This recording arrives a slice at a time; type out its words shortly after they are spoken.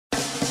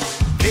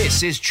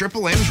This is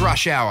Triple M's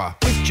Rush Hour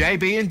with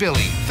JB and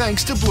Billy.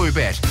 Thanks to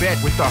Bluebet.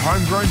 Bet with the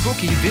homegrown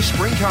bookie this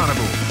spring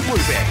carnival.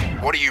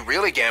 Bluebet. What are you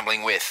really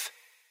gambling with?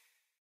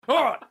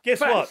 All right,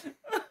 Guess what?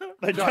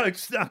 The joke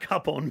snuck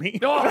up on me.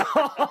 Oh,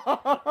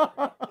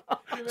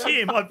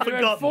 Tim, I've you had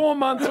forgotten. 4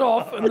 months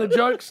off and the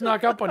joke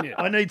snuck up on you.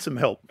 I need some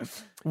help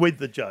with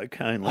the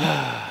joke only.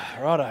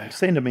 Righto.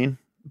 Send them in.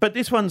 But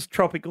this one's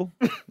tropical.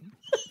 End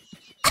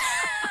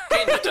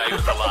the day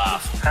with a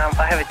laugh.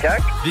 I have a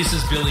joke. This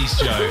is Billy's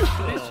joke.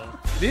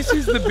 This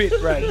is the bit,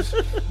 Rags,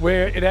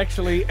 where it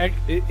actually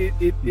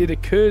it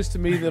occurs to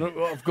me that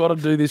I've got to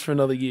do this for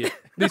another year.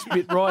 This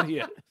bit right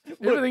here.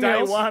 Everything day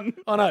else, one.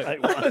 I know. Day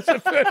one. That's the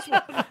first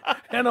one.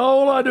 And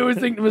all I do is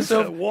think to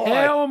myself,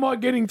 Why? how am I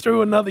getting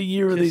through another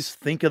year of this? Just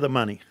think of the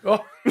money.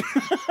 Oh,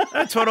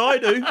 That's what I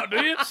do.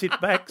 do you? Sit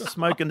back,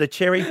 smoking the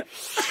cherry.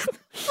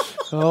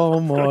 Oh,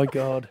 my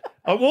God.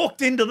 I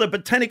walked into the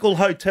Botanical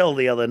Hotel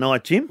the other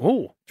night, Jim,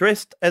 Oh.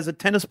 dressed as a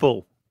tennis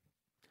ball.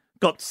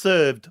 Got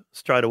served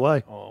straight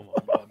away. Oh, my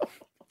God.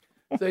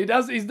 So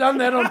he's done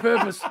that on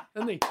purpose,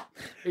 hasn't he?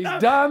 He's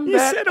done You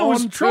that said it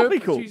was on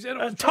tropical. purpose. You said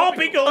it was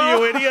Topical,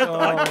 you idiot. Oh,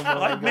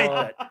 I meant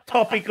that.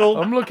 Topical.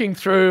 I'm looking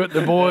through at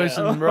the boys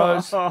and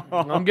Rose.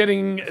 I'm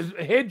getting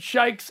head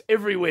shakes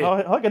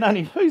everywhere. I can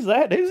only... Who's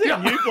that? Who's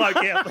that new bloke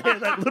out there,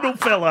 that little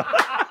fella?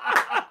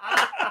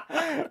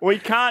 We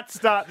can't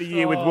start the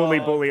year with Woolly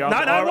Bully. No,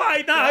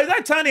 wait, no.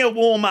 That's only a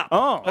warm-up.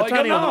 Oh. That's you got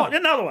only another one?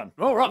 Another one.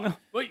 All right.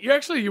 Well,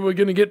 you were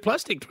going to get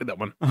plasticked with that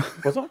one.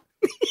 Was I?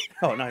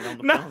 Oh, no.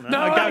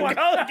 No,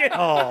 Go again.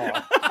 Oh.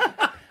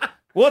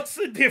 What's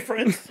the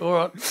difference All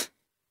right.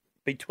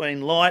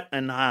 between light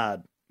and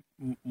hard?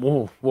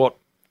 Whoa, what?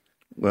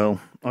 Well,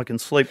 I can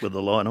sleep with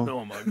the light on.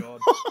 Oh, my God.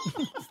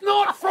 It's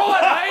not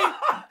Friday.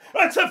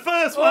 That's the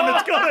first one.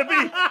 It's got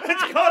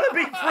to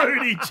be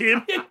fruity,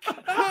 Jim.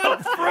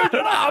 Fruit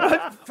it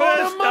up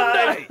First on a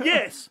Monday. day.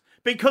 Yes,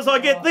 because I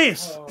get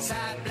this.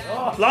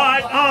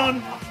 Light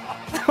on.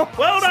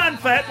 Well done,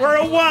 Fat. We're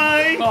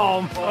away.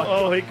 Oh, my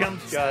Oh, here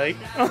comes Jay.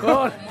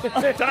 God.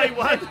 Day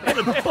one.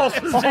 The boss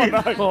is in.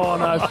 Oh,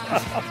 no.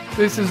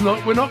 This is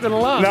not... We're not going to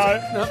laugh.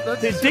 No.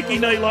 That's Did Dickie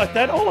knee like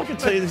that? All I can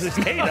see is his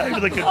head over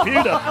the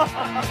computer.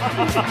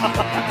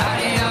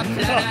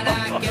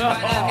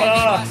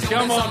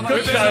 Come on.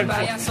 Good show.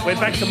 We're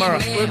back tomorrow.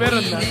 We're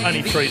better than that.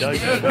 Only 3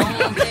 days.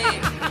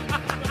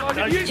 Like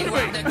it used to be.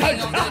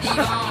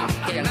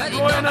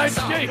 Roy and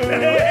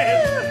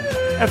HG.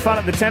 Have fun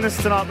at the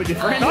tennis tonight with your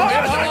friends.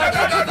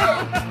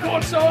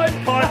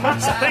 Courtside. Piper.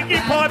 Thank you,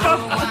 Piper.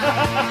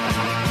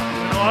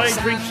 When I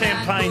drink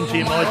champagne,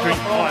 Jim, I drink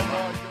Piper.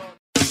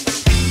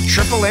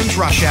 Triple M's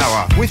Rush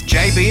Hour with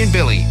JB and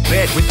Billy.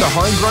 Bet with the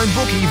homegrown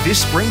bookie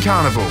this spring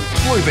carnival.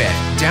 Bluebet.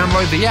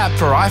 Download the app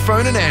for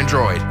iPhone and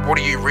Android. What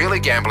are you really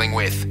gambling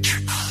with?